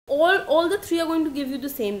all the three are going to give you the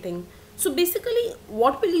same thing. So basically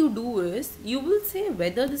what will you do is, you will say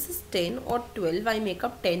whether this is 10 or 12, I make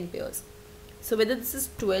up 10 pairs. So whether this is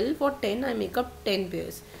 12 or 10, I make up 10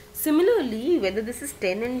 pairs. Similarly, whether this is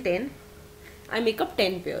 10 and 10, I make up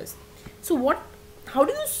 10 pairs. So how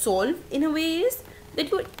do you solve? In a way is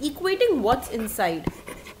that you are equating what's inside.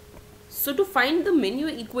 So to find the min, you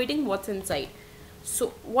are equating what's inside.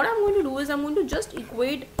 So what I'm going to do is, I'm going to just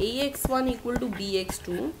equate ax1 equal to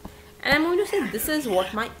bx2, and I'm going to say this is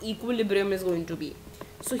what my equilibrium is going to be.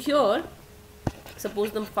 So here,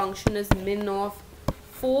 suppose the function is min of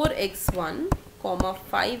 4x1 comma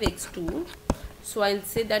 5x2. So I'll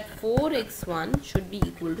say that 4x1 should be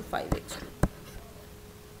equal to 5x2.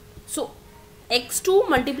 So x2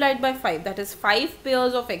 multiplied by 5, that is 5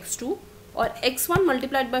 pairs of x2, or x1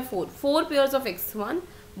 multiplied by 4 pairs of x1,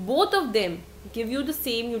 both of them give you the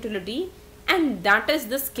same utility, and that is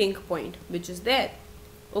this kink point which is there.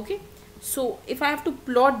 Okay, so if I have to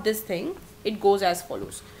plot this thing, it goes as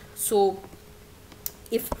follows. So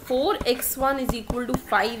if 4x1 is equal to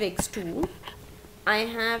 5x2, I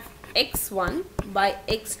have x1 by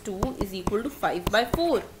x2 is equal to 5 by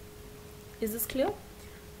 4. Is this clear?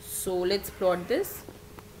 So let's plot this.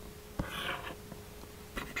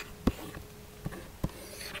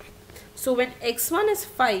 So when x1 is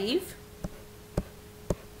 5,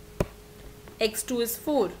 x2 is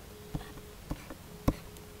 4.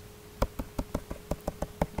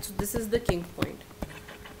 So this is the kink point.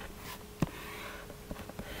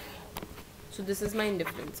 So this is my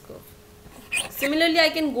indifference curve. Similarly, I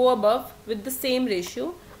can go above with the same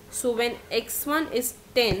ratio. So when x1 is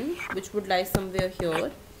 10, which would lie somewhere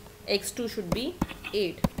here, x2 should be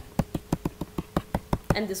 8.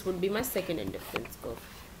 And this would be my second indifference curve.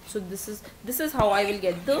 So this is how I will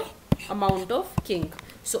get the amount of kink.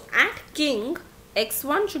 So at kink,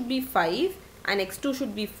 x1 should be 5 and x2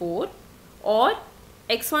 should be 4, or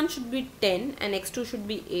x1 should be 10 and x2 should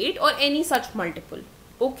be 8, or any such multiple.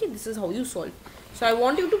 Okay, this is how you solve. So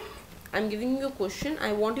I'm giving you a question.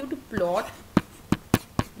 I want you to plot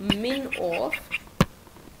min of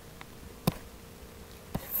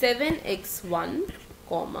 7x1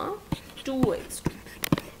 comma 2x2.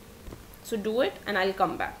 So do it and I'll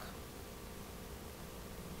come back.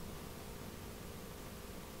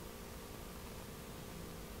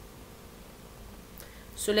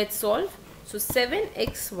 So let's solve. So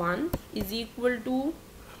 7x1 is equal to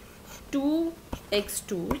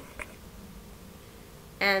 2x2,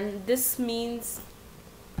 and this means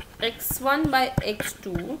x1 by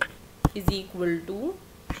x2 is equal to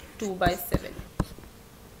 2 by 7.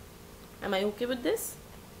 Am I okay with this?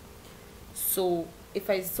 So if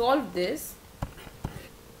I solve this,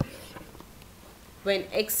 when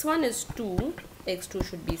x1 is 2, x2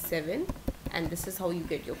 should be 7, and this is how you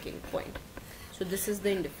get your kink point. So this is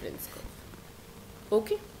the indifference curve.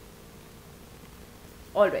 Okay.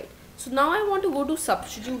 Alright. So now I want to go to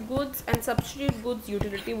substitute goods, and substitute goods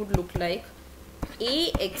utility would look like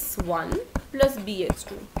ax1 plus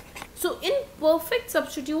bx2. So in perfect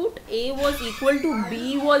substitute, a was equal to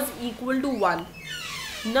b was equal to 1.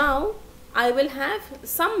 Now I will have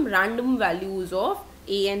some random values of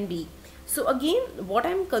a and b. So again, what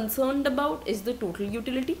I'm concerned about is the total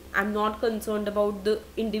utility. I'm not concerned about the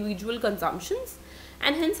individual consumptions,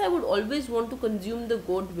 and hence I would always want to consume the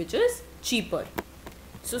good which is cheaper.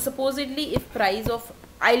 So supposedly if price of,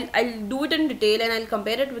 I'll do it in detail and I'll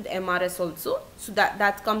compare it with MRS also. So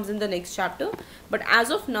that comes in the next chapter. But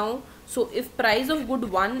as of now, so if price of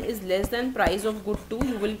good 1 is less than price of good 2,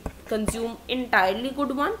 you will consume entirely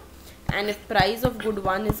good 1. And if price of good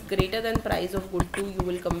 1 is greater than price of good 2, you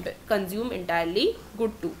will consume entirely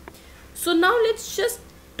good 2. So now let's just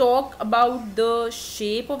talk about the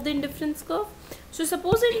shape of the indifference curve. So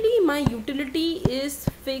supposedly my utility is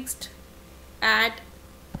fixed at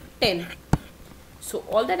 10. So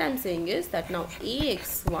all that I'm saying is that now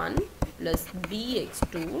ax1 plus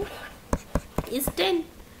bx2 is 10.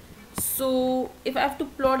 So if I have to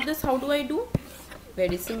plot this, how do I do?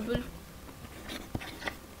 Very simple.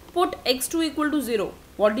 Put x2 equal to 0.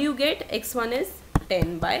 What do you get? x1 is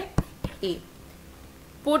 10 by a.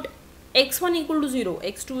 Put x1 equal to 0.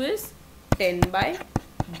 x2 is 10 by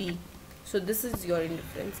b. So this is your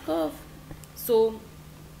indifference curve. So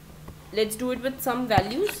let's do it with some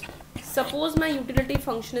values. Suppose my utility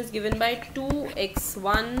function is given by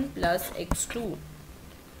 2x1 plus x2.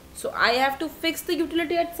 So I have to fix the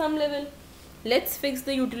utility at some level. Let's fix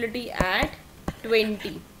the utility at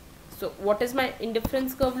 20. So what is my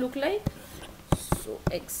indifference curve look like? So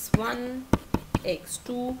x1,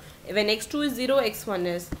 x2, when x2 is 0, x1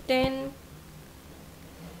 is 10.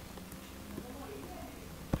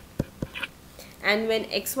 and when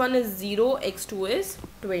x1 is 0, x2 is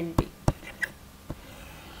 20.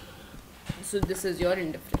 So this is your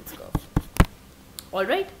indifference curve.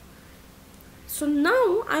 Alright. So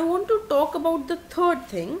now I want to talk about the third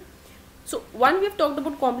thing. So one, we have talked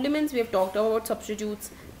about complements, we have talked about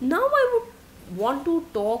substitutes. Now I would want to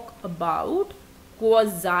talk about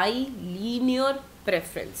quasi-linear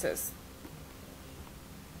preferences.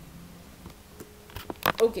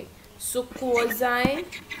 Okay, so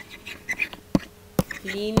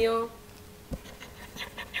quasi-linear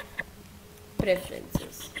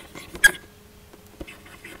preferences.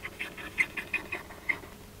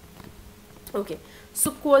 Okay,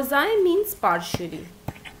 so quasi means partially.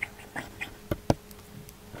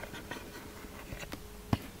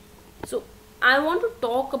 So I want to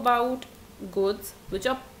talk about goods which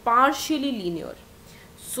are partially linear.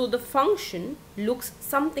 So the function looks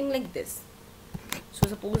something like this. So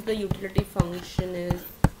suppose the utility function is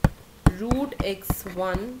root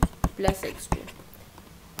x1 plus x2,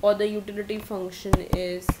 or the utility function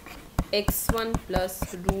is x1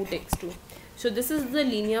 plus root x2. So this is the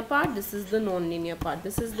linear part, this is the non-linear part,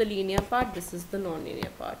 this is the linear part, this is the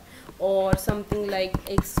non-linear part, or something like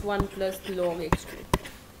x1 plus log x2.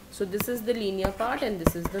 So this is the linear part and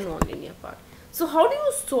this is the non-linear part. So how do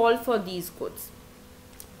you solve for these goods,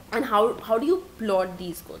 and how do you plot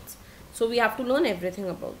these goods? So we have to learn everything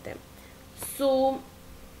about them. So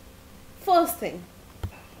first thing,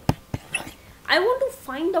 I want to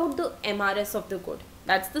find out the MRS of the good.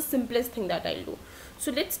 That's the simplest thing that I'll do.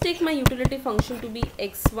 So let's take my utility function to be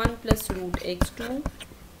x1 plus root x2,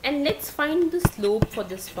 and let's find the slope for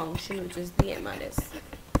this function, which is the MRS.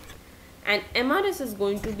 And MRS is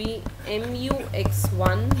going to be mu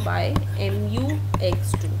x1 by mu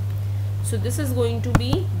x2. So this is going to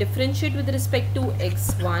be differentiate with respect to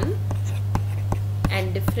x1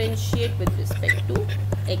 and differentiate with respect to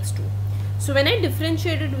x2. So when I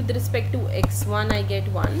differentiate it with respect to x1, I get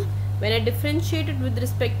 1. When I differentiate it with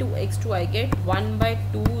respect to x2, I get 1 by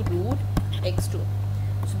 2 root x2.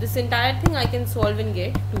 So this entire thing I can solve and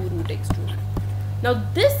get 2 root x2. Now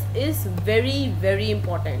this is very, very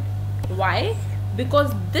important. Why?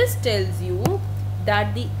 Because this tells you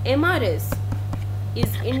that the MRS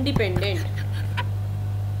is independent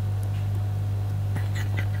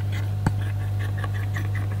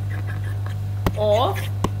of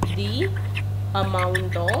the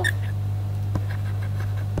amount of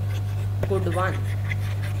good one.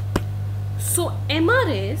 So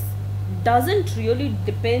MRS doesn't really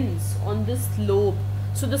depends on the slope.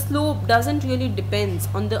 So the slope doesn't really depends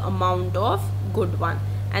on the amount of good one,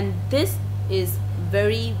 and this is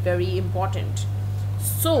very, very important.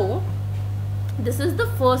 So this is the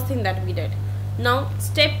first thing that we did. Now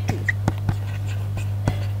step 2,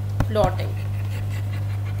 plotting.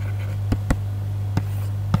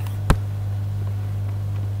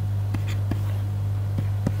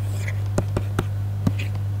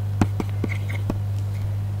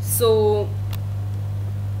 So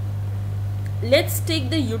let's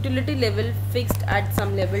take the utility level fixed at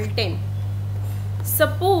some level 10.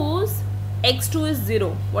 Suppose x2 is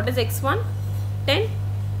 0. What is x1? 10.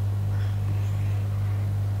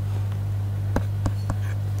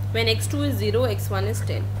 When x2 is 0, x1 is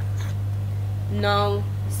 10. Now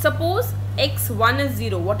suppose x1 is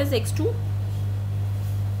 0. What is x2?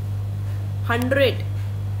 100.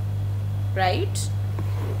 Right?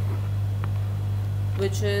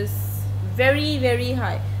 Which is very, very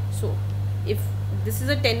high. So if this is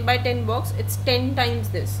a 10 by 10 box, it's 10 times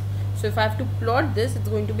this. So if I have to plot this, it's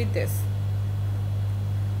going to be this.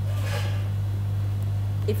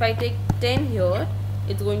 If I take 10 here,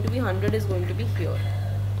 it's going to be 100 is going to be here.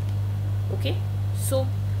 Okay, so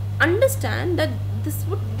understand that this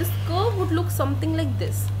curve would look something like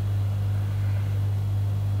this.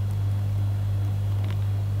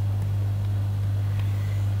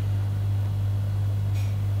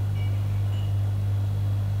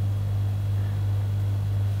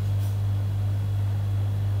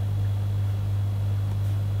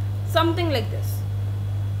 Something like this.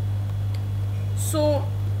 So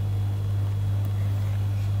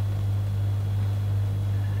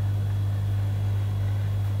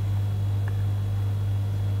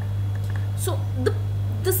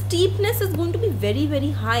the steepness is going to be very,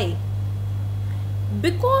 very high,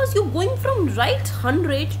 because you're going from right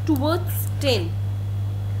 100 towards 10.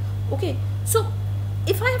 Okay, so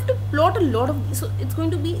if I have to plot a lot of this, so it's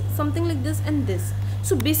going to be something like this and this.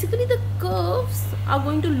 So basically the curves are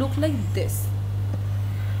going to look like this.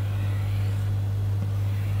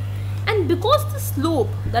 And because the slope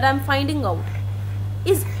that I'm finding out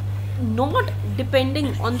is not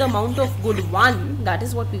depending on the amount of good one, that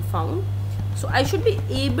is what we found. So I should be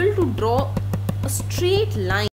able to draw a straight line